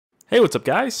Hey, what's up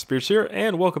guys? Spears here,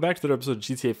 and welcome back to another episode of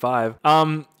GTA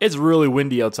 5. It's really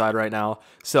windy outside right now,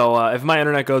 so if my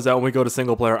internet goes out when we go to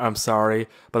single player, I'm sorry,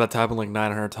 but that's happened like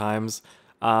 900 times.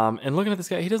 And looking at this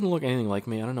guy, he doesn't look anything like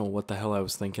me. I don't know what the hell I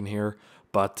was thinking here,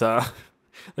 but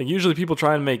like usually people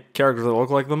try and make characters that look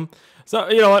like them. So,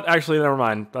 you know what? Actually, never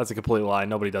mind. That's a complete lie.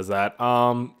 Nobody does that.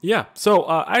 Yeah, so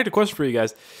I had a question for you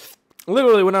guys.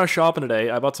 Literally, when I was shopping today,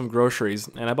 I bought some groceries,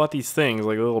 and I bought these things,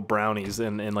 like little brownies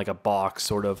in like a box,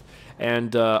 sort of.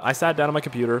 And I sat down on my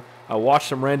computer, I watched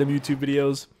some random YouTube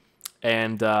videos,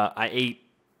 and I ate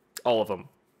all of them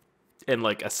in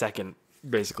like a second,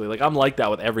 basically. Like, I'm like that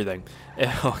with everything.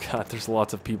 And, oh god, there's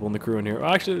lots of people in the crew in here.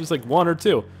 Actually, there's like one or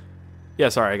two. Yeah,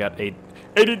 sorry, I got 8.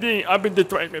 ADD, I've been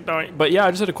distracted. But yeah, I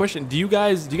just had a question. Do you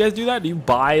guys do that? Do you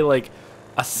buy like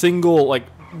a single, like,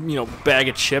 you know, bag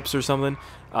of chips or something?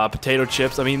 Potato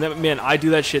chips. I mean, man, I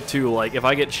do that shit too. Like, if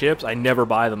I get chips, I never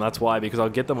buy them. That's why, because I'll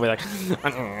get them and be like,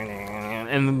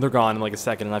 and then they're gone in like a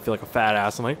second, and I feel like a fat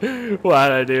ass. I'm like,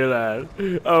 why'd I do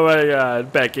that? Oh my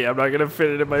god, Becky, I'm not gonna fit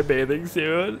it in my bathing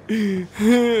suit. You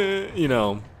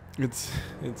know, it's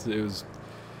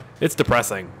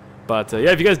depressing. But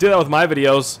yeah, if you guys do that with my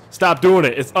videos, stop doing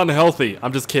it. It's unhealthy.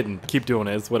 I'm just kidding. Keep doing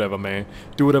it. It's whatever, man.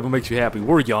 Do whatever makes you happy.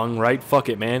 We're young, right? Fuck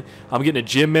it, man. I'm getting a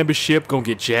gym membership. Gonna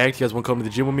get jacked. You guys want to come to the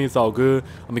gym with me? It's all good.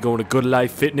 I'm going to Good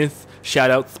Life Fitness. Shout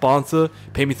out sponsor.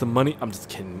 Pay me some money. I'm just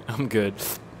kidding. I'm good.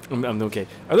 I'm okay.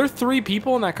 Are there 3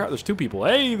 people in that car? There's 2 people.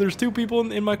 Hey, there's 2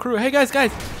 people in my crew. Hey, guys.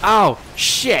 Ow,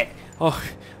 shit. Oh,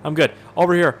 I'm good.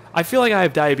 Over here. I feel like I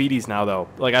have diabetes now, though.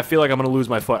 Like, I feel like I'm going to lose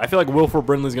my foot. I feel like Wilford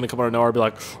Brimley's going to come out of nowhere and be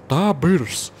like,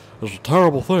 diabetes is a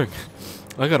terrible thing.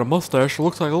 I got a mustache that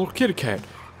looks like a little kitty cat.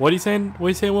 What are you saying? What are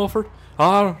you saying, Wilford?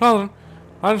 Nothing.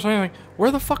 I don't say anything. Where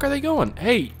the fuck are they going?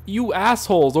 Hey, you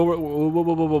assholes. Over.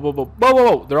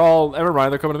 Whoa. They're all, never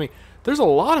mind. They're coming to me. There's a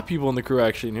lot of people in the crew,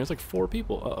 actually. And there's like 4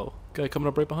 people. Uh-oh. Guy coming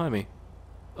up right behind me.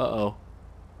 Uh-oh.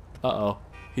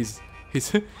 He's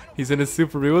in his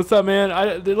Super B. What's up, man?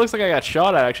 It looks like I got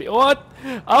shot at, actually. What?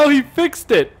 Oh, he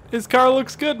fixed it. His car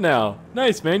looks good now.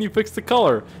 Nice, man. You fixed the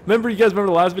color. You guys remember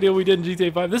the last video we did in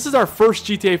GTA 5? This is our first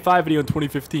GTA 5 video in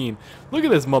 2015. Look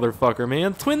at this motherfucker,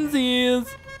 man.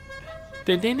 Twinsies.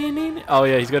 Oh,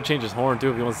 yeah, he's got to change his horn, too,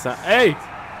 if he wants to sound.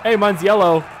 Hey, mine's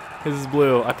yellow. His is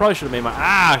blue. I probably should have made mine.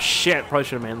 Ah, shit. Probably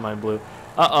should have made mine blue.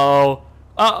 Uh-oh.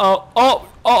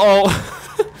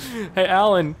 Hey,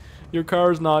 Alan. Your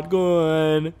car's not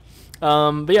good.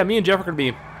 But yeah, me and Jeff are gonna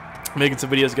be making some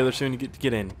videos together soon. You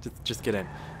get in. Just get in.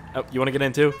 Oh, you want to get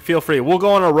in too? Feel free. We'll go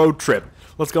on a road trip.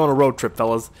 Let's go on a road trip,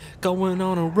 fellas. Going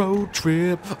on a road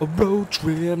trip. Well,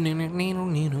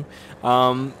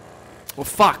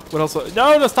 fuck. What else?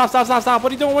 No, stop.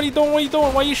 What are you doing?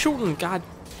 Why are you shooting? God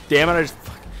damn it! I just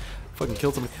fucking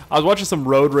killed somebody. I was watching some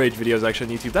road rage videos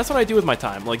actually on YouTube. That's what I do with my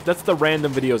time. Like, that's the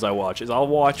random videos I watch. Is I'll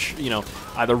watch, you know,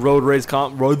 either road rage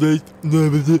compilations,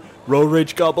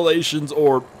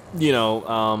 or, you know,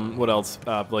 what else?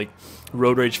 Like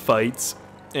road rage fights,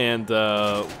 and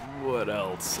what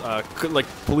else? Like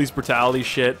police brutality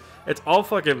shit. It's all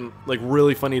fucking like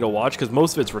really funny to watch because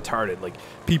most of it's retarded. Like,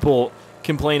 people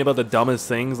complain about the dumbest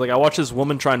things. Like, I watched this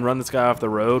woman try and run this guy off the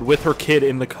road with her kid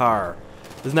in the car.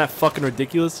 Isn't that fucking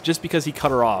ridiculous? Just because he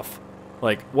cut her off.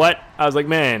 Like, what? I was like,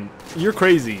 man, you're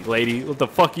crazy, lady. What the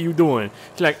fuck are you doing?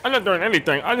 She's like, I'm not doing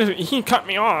anything. He cut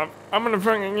me off. I'm gonna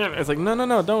fucking get it. It's like,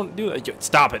 no, don't do that.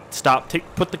 Stop it. Stop.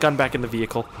 Put the gun back in the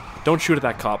vehicle. Don't shoot at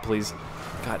that cop, please.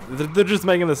 God, they're just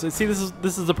making this. See, this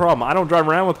is the problem. I don't drive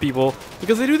around with people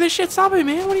because they do this shit. Stop it,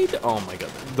 man. What are you doing? Oh my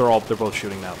god. They're both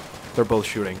shooting now. They're both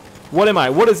shooting. What am I?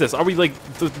 What is this? Are we like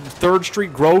 3rd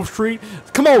Street, Grove Street?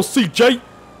 Come on, CJ.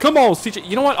 Come on, CJ.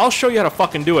 You know what? I'll show you how to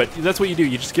fucking do it. That's what you do.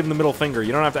 You just give them the middle finger.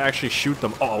 You don't have to actually shoot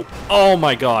them. Oh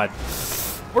my god.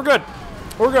 We're good.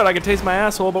 I can taste my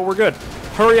asshole, but we're good.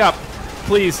 Hurry up.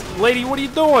 Please. Lady, what are you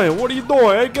doing?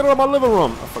 Hey, get out of my living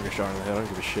room. I fucking shot her in the head. I don't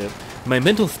give a shit. My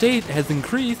mental state has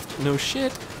increased. No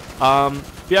shit. Yeah,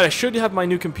 I should have my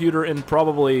new computer in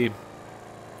probably,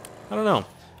 I don't know,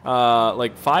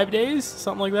 like 5 days,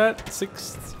 something like that.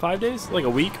 5 days, like a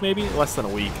week, maybe less than a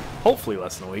week. Hopefully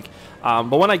less than a week.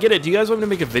 But when I get it, do you guys want me to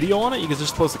make a video on it? You can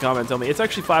just post a comment and tell me. It's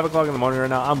actually 5 o'clock in the morning right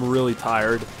now. I'm really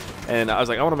tired, and I was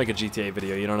like, I want to make a GTA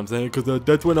video. You know what I'm saying? Because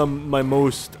that's when I'm my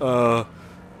most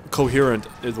coherent,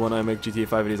 is when I make GTA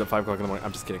 5 videos at 5 o'clock in the morning.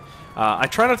 I'm just kidding. I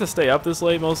try not to stay up this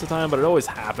late most of the time, but it always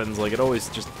happens. Like, it always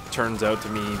just turns out to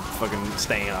me fucking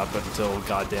staying up until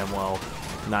goddamn well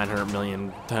 900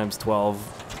 million times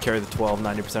 12. Carry the 12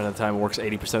 90% of the time. It works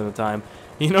 80% of the time.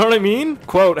 You know what I mean?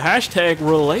 Quote, hashtag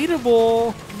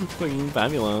relatable. Fucking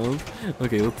fabulous.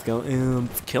 Okay, let's go.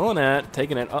 Killing it.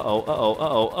 Taking it.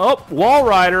 Oh, Wall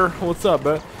Rider. What's up,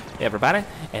 bro? Everybody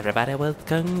was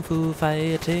kung fu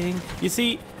fighting. You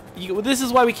see, this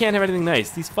is why we can't have anything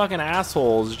nice. These fucking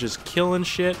assholes just killing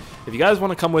shit. If you guys want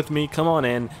to come with me, come on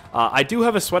in. I do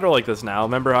have a sweater like this now.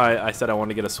 Remember how I said I wanted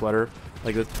to get a sweater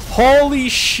like this? Holy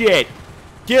shit!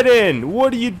 Get in!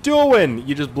 What are you doing?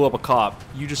 You just blew up a cop.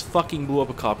 You just fucking blew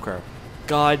up a cop car.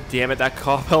 God damn it, that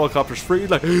cop helicopter's free.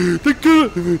 Like, the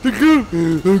gun,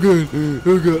 oh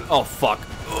god. Oh fuck.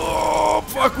 Oh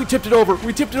fuck, we tipped it over.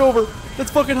 We tipped it over.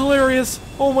 That's fucking hilarious.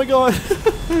 Oh my god.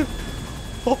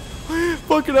 Oh,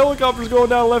 fucking helicopters going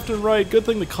down left and right. Good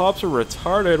thing the cops are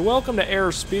retarded. Welcome to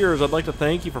Air Spears. I'd like to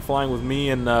thank you for flying with me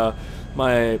and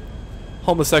my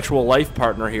homosexual life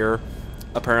partner here.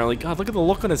 Apparently. God, look at the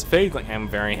look on his face. Like, I'm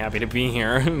very happy to be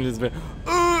here.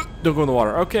 Don't go in the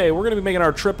water. Okay, we're going to be making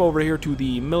our trip over here to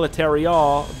the military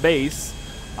base.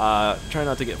 Try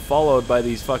not to get followed by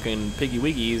these fucking piggy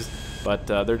wiggies, but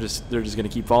they're just going to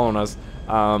keep following us.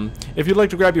 If you'd like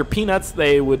to grab your peanuts,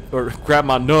 or grab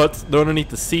my nuts, they're underneath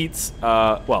the seats.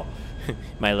 Well,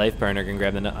 my life partner can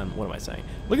grab the nut. What am I saying?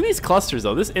 Look at these clusters,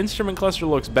 though. This instrument cluster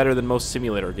looks better than most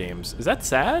simulator games. Is that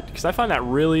sad? Because I find that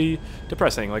really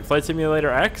depressing. Like Flight Simulator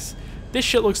X, this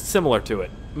shit looks similar to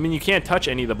it. I mean, you can't touch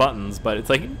any of the buttons, but it's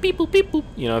like beep boop, beep boop.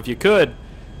 You know, if you could,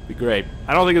 it'd be great.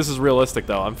 I don't think this is realistic,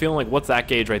 though. I'm feeling like, what's that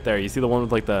gauge right there? You see the one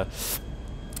with like the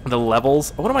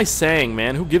levels? What am I saying,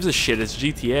 man? Who gives a shit? It's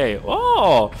GTA.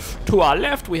 Oh, to our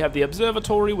left we have the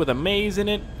observatory with a maze in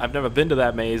it. I've never been to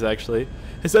that maze, actually.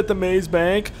 Is that the maze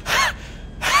bank?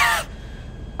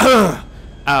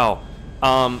 Ow.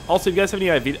 Also, if you guys have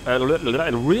any idea of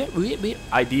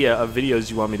videos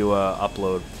you want me to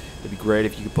upload, it'd be great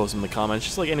if you could post them in the comments.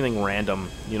 Just like anything random,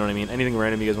 you know what I mean? Anything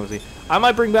random you guys want to see. I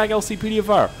might bring back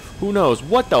LCPDFR. Who knows?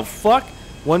 What the fuck?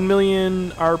 1 million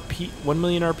RP and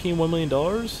 $1 million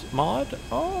mod?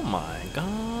 Oh my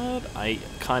god. I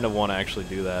kind of want to actually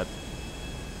do that.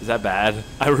 Is that bad?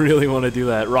 I really want to do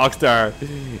that. Rockstar.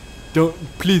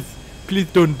 Please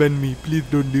don't ban me. Please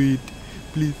don't do it.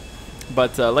 Please.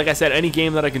 But like I said, any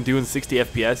game that I can do in 60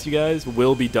 FPS, you guys,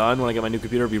 will be done when I get my new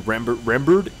computer. It'll be rendered.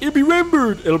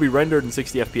 It'll be rendered in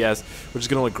 60 FPS, which is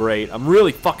gonna look great. I'm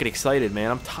really fucking excited,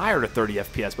 man. I'm tired of 30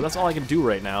 FPS, but that's all I can do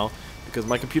right now because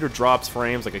my computer drops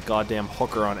frames like a goddamn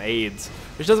hooker on AIDS,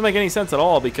 which doesn't make any sense at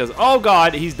all. Because oh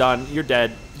god, he's done. You're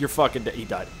dead. You're fucking dead. He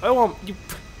died. Oh, well, you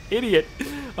idiot.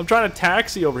 I'm trying to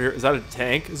taxi over here. Is that a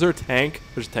tank? Is there a tank?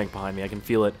 There's a tank behind me. I can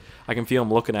feel it. I can feel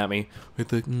him looking at me.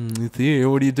 It's here.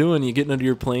 What are you doing? You getting under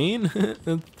your plane?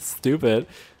 That's stupid.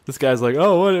 This guy's like,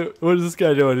 oh, what is this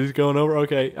guy doing? He's going over?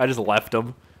 Okay, I just left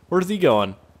him. Where's he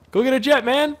going? Go get a jet,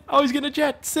 man. Oh, he's getting a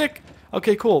jet. Sick.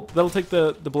 Okay, cool. That'll take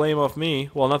the blame off me.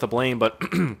 Well, not the blame, but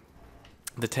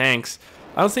the tanks.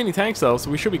 I don't see any tanks, though, so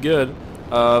we should be good.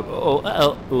 Going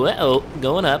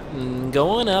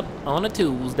up on a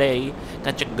Tuesday.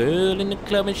 Got your girl in the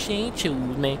club and she ain't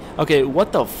choose me. Okay,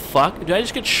 what the fuck? Did I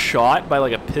just get shot by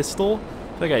like a pistol?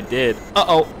 I think I did.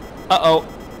 Oh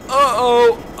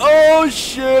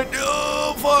shit.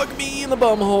 Oh, fuck me in the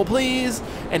bumhole, please.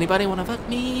 Anybody wanna fuck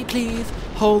me, please?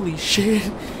 Holy shit.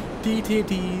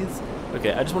 DTTs.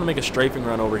 Okay, I just want to make a strafing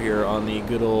run over here on the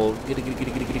good old...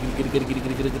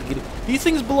 These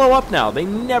things blow up now. They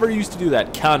never used to do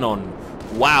that. Canon.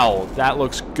 Wow, that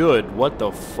looks good. What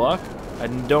the fuck? I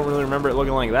don't really remember it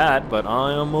looking like that, but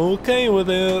I am okay with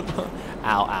it.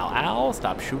 Ow, ow, ow.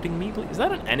 Stop shooting me, please. Is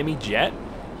that an enemy jet?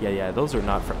 Yeah, those are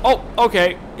not for... Oh,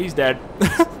 okay. He's dead.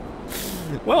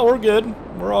 Well, we're good.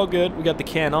 We're all good. We got the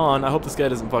can on. I hope this guy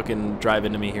doesn't fucking drive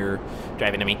into me here.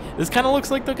 Drive into me. This kind of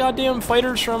looks like the goddamn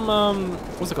fighters from,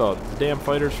 what's it called? The damn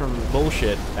fighters from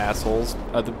bullshit, assholes.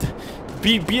 The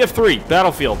BF3,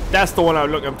 Battlefield. That's the one I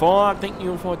was looking for. Thank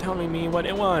you for telling me what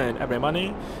it was,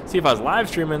 everybody. See, if I was live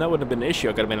streaming, that wouldn't have been an issue.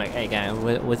 I could have been like, hey, guys,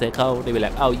 what's it called? They'd be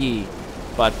like, oh, yeah.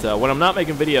 But when I'm not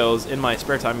making videos in my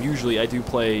spare time, usually I do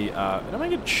play... am I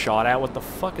getting shot at? What the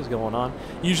fuck is going on?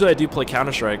 Usually I do play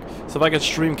Counter-Strike. So if I could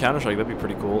stream Counter-Strike, that'd be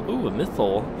pretty cool. Ooh, a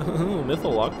missile. Ooh,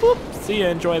 missile lock. Boop. See ya.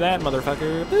 Enjoy that,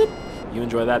 motherfucker. Boop. You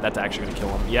enjoy that? That's actually going to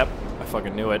kill him. Yep. I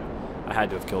fucking knew it. I had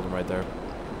to have killed him right there.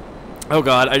 Oh,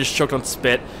 God. I just choked on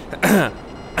spit.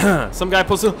 Some guy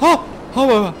posted...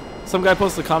 Some guy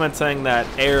posted a comment saying that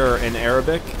air in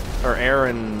Arabic, or air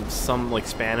in some, like,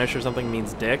 Spanish or something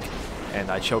means dick. And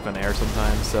I choke on air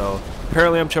sometimes, so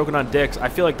apparently I'm choking on dicks. I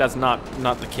feel like that's not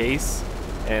the case.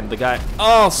 And the guy,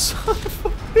 oh, son of a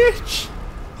bitch!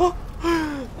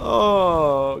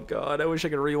 Oh god, I wish I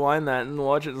could rewind that and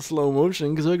watch it in slow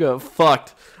motion because I got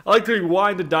fucked. I like to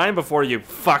rewind to dime before you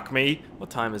fuck me. What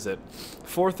time is it?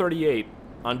 4:38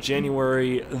 on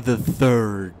January the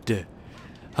 3rd.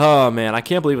 Oh man, I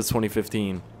can't believe it's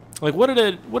 2015. Like, what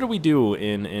did we do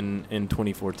in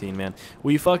 2014, man?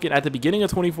 We fucking, at the beginning of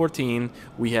 2014,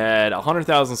 we had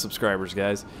 100,000 subscribers,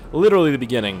 guys. Literally the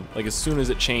beginning. Like, as soon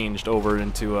as it changed over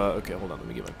into, okay, hold on, let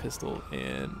me get my pistol,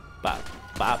 and bop,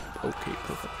 bop. Okay,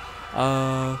 perfect.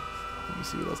 Let me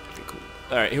see what else. Okay, cool.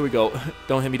 All right, here we go.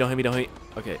 Don't hit me, don't hit me, don't hit me.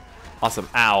 Okay, awesome.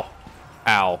 Ow.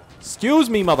 Ow. Excuse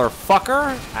me,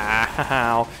 motherfucker.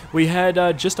 Ow. We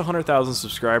had just 100,000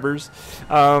 subscribers.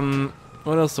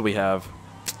 What else do we have?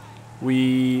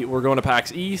 We're going to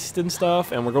PAX East and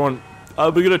stuff, and we're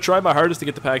gonna try my hardest to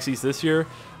get to PAX East this year.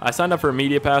 I signed up for a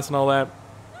media pass and all that,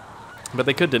 but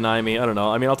they could deny me. I don't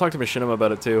know. I mean, I'll talk to Machinima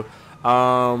about it too.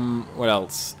 What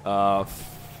else?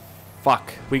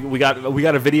 Fuck. We got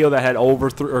a video that had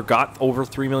got over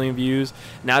 3 million views.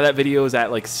 Now that video is at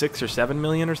like 6 or 7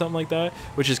 million or something like that,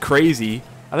 which is crazy.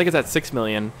 I think it's at 6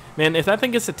 million. Man, if that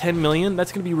thing gets to 10 million,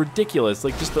 that's gonna be ridiculous.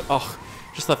 Like just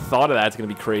the thought of that's gonna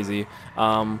be crazy.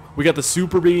 We got the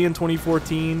Super Bee in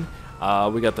 2014.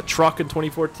 We got the truck in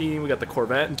 2014. We got the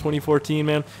Corvette in 2014,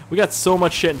 man. We got so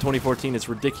much shit in 2014. It's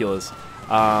ridiculous.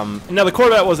 Now, the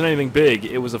Corvette wasn't anything big.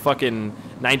 It was a fucking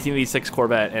 1986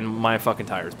 Corvette, and my fucking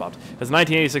tires popped. It's a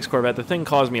 1986 Corvette. The thing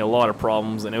caused me a lot of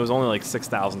problems, and it was only like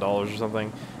 $6,000 or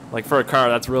something. Like, for a car,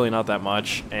 that's really not that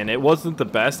much, and it wasn't the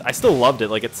best. I still loved it.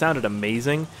 Like, it sounded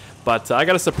amazing, but I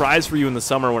got a surprise for you in the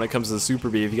summer when it comes to the Super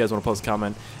Bee, if you guys want to post a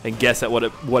comment and guess at what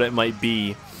it might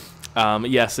be.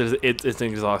 Yes, it's an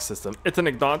exhaust system. It's an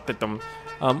exhaust system.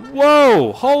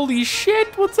 Whoa! Holy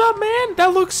shit! What's up, man?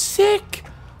 That looks sick!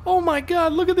 Oh my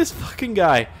god, look at this fucking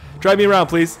guy. Drive me around,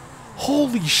 please.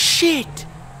 Holy shit!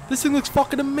 This thing looks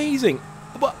fucking amazing.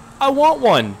 But I want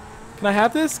one. Can I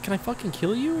have this? Can I fucking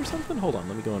kill you or something? Hold on,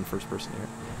 let me go in first person here.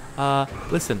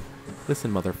 Listen,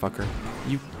 motherfucker.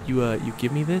 You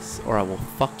give me this, or I will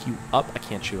fuck you up. I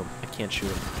can't shoot him. I can't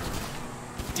shoot him.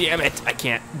 Damn it, I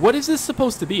can't. What is this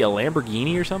supposed to be? A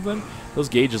Lamborghini or something? Those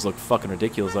gauges look fucking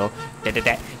ridiculous, though.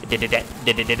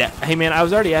 Hey, man, I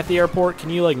was already at the airport.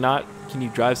 Can you, like, not... Can you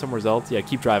drive somewhere else? Yeah,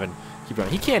 keep driving. Keep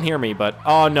driving. He can't hear me, but...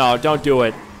 Oh, no, don't do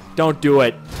it. Don't do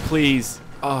it. Please.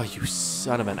 Oh, you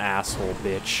son of an asshole,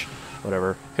 bitch.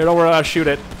 Whatever. Here, don't worry. I'll shoot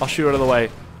it. I'll shoot it out of the way.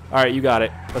 All right, you got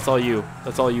it. That's all you.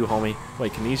 That's all you, homie.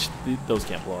 Wait, can these... Those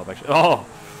can't blow up, actually. Oh,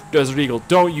 Desert Eagle,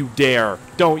 don't you dare.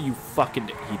 Don't you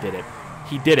fucking... He did it.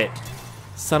 He did it.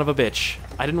 Son of a bitch.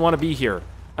 I didn't want to be here.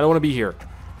 I don't want to be here.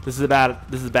 This is bad.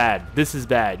 This is bad. This is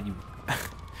bad. You...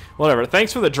 Whatever.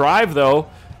 Thanks for the drive, though.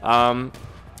 But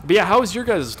yeah, how was your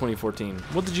guys' 2014?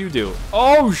 What did you do?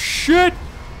 Oh, shit!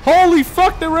 Holy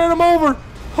fuck, they ran him over!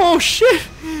 Oh, shit!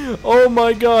 Oh,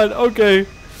 my God. Okay.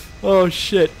 Oh,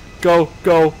 shit. Go,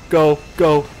 go, go,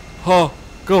 go. Huh.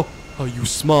 Go. Oh, you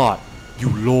smart. You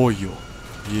loyal.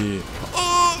 Yeah.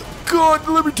 Oh, God,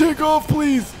 let me take off,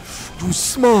 please. You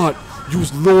smart. You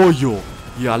loyal.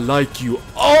 Yeah, I like you.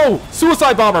 Oh!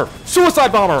 Suicide bomber!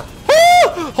 Suicide bomber!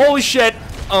 Ah! Holy shit!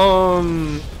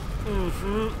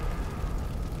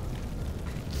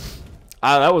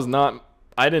 That was not...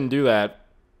 I didn't do that.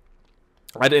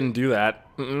 I didn't do that.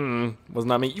 Was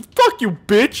not me. You fuck you,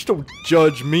 bitch! Don't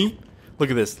judge me.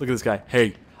 Look at this. Look at this guy.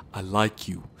 Hey, I like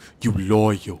you. You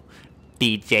loyal.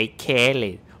 DJ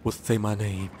Kelly. Say my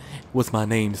name. What's my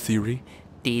name, Siri?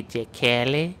 DJ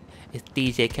Kelly. It's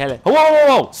DJ Kelly. Whoa, whoa,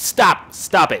 whoa! Stop!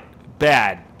 Stop it!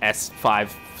 Bad.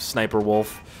 S5 Sniper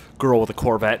Wolf. Girl with a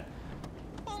Corvette.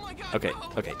 Oh my God, okay,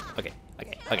 okay, okay,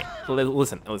 okay, okay.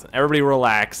 Listen, listen. Everybody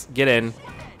relax. Get in.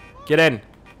 Get in.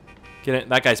 Get in.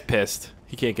 That guy's pissed.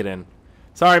 He can't get in.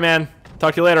 Sorry, man.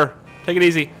 Talk to you later. Take it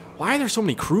easy. Why are there so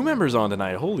many crew members on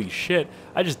tonight? Holy shit.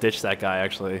 I just ditched that guy,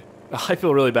 actually. I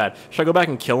feel really bad. Should I go back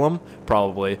and kill him?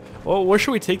 Probably. Well, where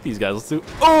should we take these guys? Let's do...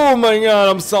 Oh my God,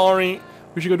 I'm sorry.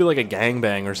 We should go do like a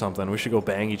gangbang or something. We should go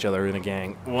bang each other in a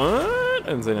gang. What? I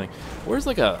didn't say anything. Where's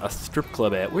like a strip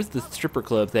club at? Where's the stripper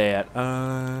club at?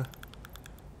 I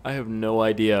have no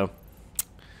idea.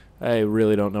 I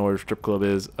really don't know where a strip club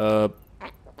is.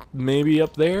 Maybe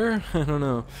up there? I don't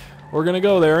know. We're gonna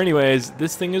go there anyways.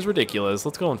 This thing is ridiculous.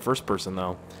 Let's go in first person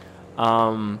though.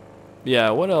 Yeah,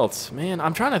 what else? Man,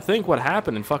 I'm trying to think what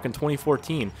happened in fucking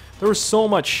 2014. There was so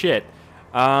much shit.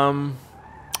 I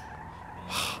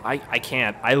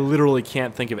can't. I literally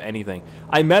can't think of anything.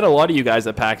 I met a lot of you guys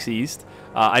at PAX East.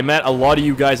 I met a lot of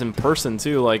you guys in person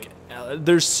too. Like,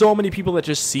 there's so many people that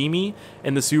just see me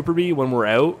in the Super Bee when we're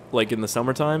out, like in the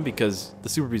summertime, because the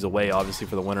Super Bee's away obviously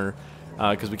for the winter,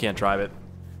 because we can't drive it,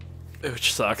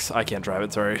 which sucks. I can't drive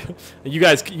it. Sorry. You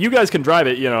guys can drive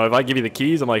it. You know, if I give you the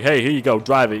keys, I'm like, hey, here you go,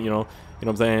 drive it. You know what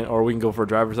I'm saying? Or we can go for a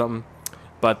drive or something.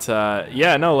 But,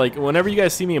 yeah, no, like, whenever you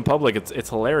guys see me in public, it's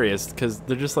hilarious, because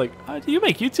they're just like, do you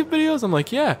make YouTube videos? I'm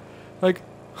like, yeah. Like,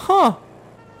 huh,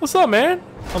 what's up, man?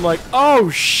 I'm like, oh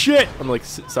shit. I'm like,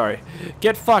 sorry.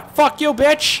 Get fucked. Fuck you,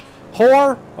 bitch.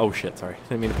 Whore. Oh shit, sorry.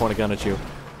 Didn't mean to point a gun at you.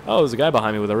 Oh, there's a guy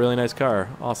behind me with a really nice car.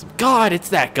 Awesome. God, it's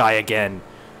that guy again.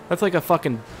 That's like a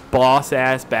fucking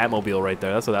boss-ass Batmobile right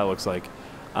there. That's what that looks like.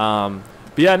 But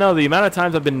yeah, no, the amount of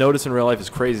times I've been noticed in real life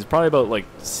is crazy. It's probably about like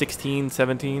 16,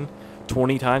 17,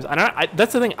 20 times. And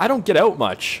that's the thing. I don't get out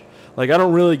much. Like, I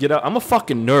don't really get out. I'm a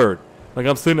fucking nerd. Like,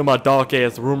 I'm sitting in my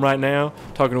dark-ass room right now,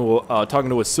 talking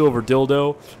to a silver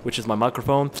dildo, which is my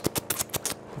microphone.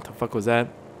 What the fuck was that?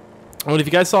 Well, if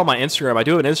you guys saw my Instagram, I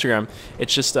do have an Instagram.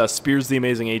 It's just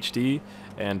SpeirsTheAmazingHD.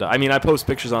 And, I mean, I post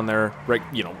pictures on there, right,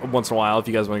 you know, once in a while if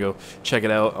you guys want to go check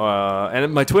it out.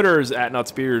 And my Twitter is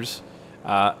 @NotSpeirs.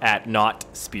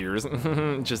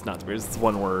 @NotSpeirs. Just not Spears. It's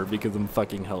one word because I'm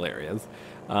fucking hilarious.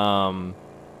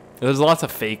 There's lots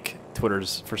of fake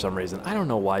Twitters for some reason. I don't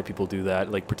know why people do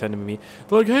that, like pretending to me.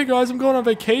 They're like, hey guys, I'm going on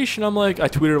vacation. I'm like, I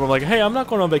tweeted them, I'm like, hey, I'm not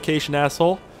going on vacation,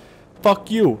 asshole.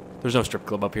 Fuck you. There's no strip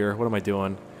club up here. What am I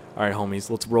doing? All right, homies,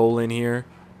 let's roll in here.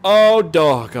 Oh,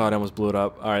 God, I almost blew it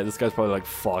up. All right, this guy's probably like,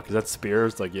 fuck, is that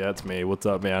Spears? Like, yeah, it's me. What's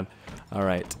up, man? All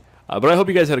right. But I hope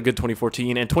you guys had a good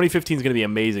 2014, and 2015 is going to be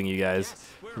amazing, you guys.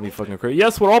 It's going to be fucking crazy.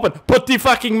 Yes, we're open. Put the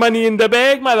fucking money in the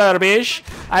bag, mother bitch.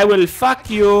 I will fuck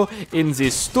you in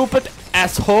this stupid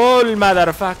asshole,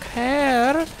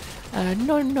 motherfucker.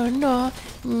 No.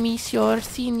 Monsieur,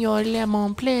 Signor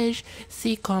Lemon Plage,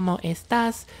 si como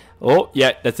estás? Oh,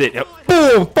 yeah, that's it. Yep.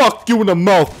 Boom! Fuck you in the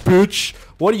mouth, bitch!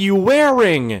 What are you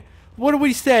wearing? What do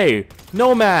we say?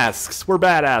 No masks. We're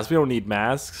badass. We don't need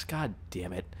masks. God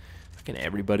damn it. Fucking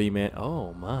everybody, man.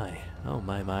 Oh, my. Oh,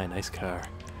 my. Nice car.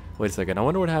 Wait a second. I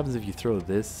wonder what happens if you throw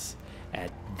this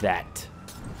at that.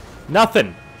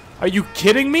 Nothing. Are you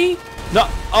kidding me? No.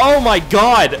 Oh, my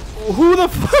God. Who the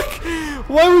fuck?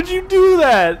 Why would you do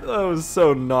that? That was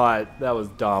so not. That was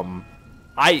dumb.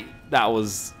 That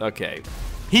was... Okay.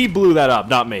 He blew that up,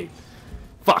 not me.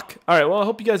 Fuck. Alright, well, I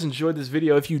hope you guys enjoyed this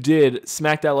video. If you did,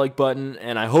 smack that like button,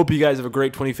 and I hope you guys have a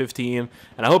great 2015,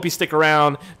 and I hope you stick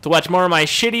around to watch more of my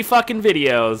shitty fucking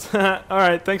videos.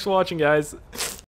 Alright, thanks for watching, guys.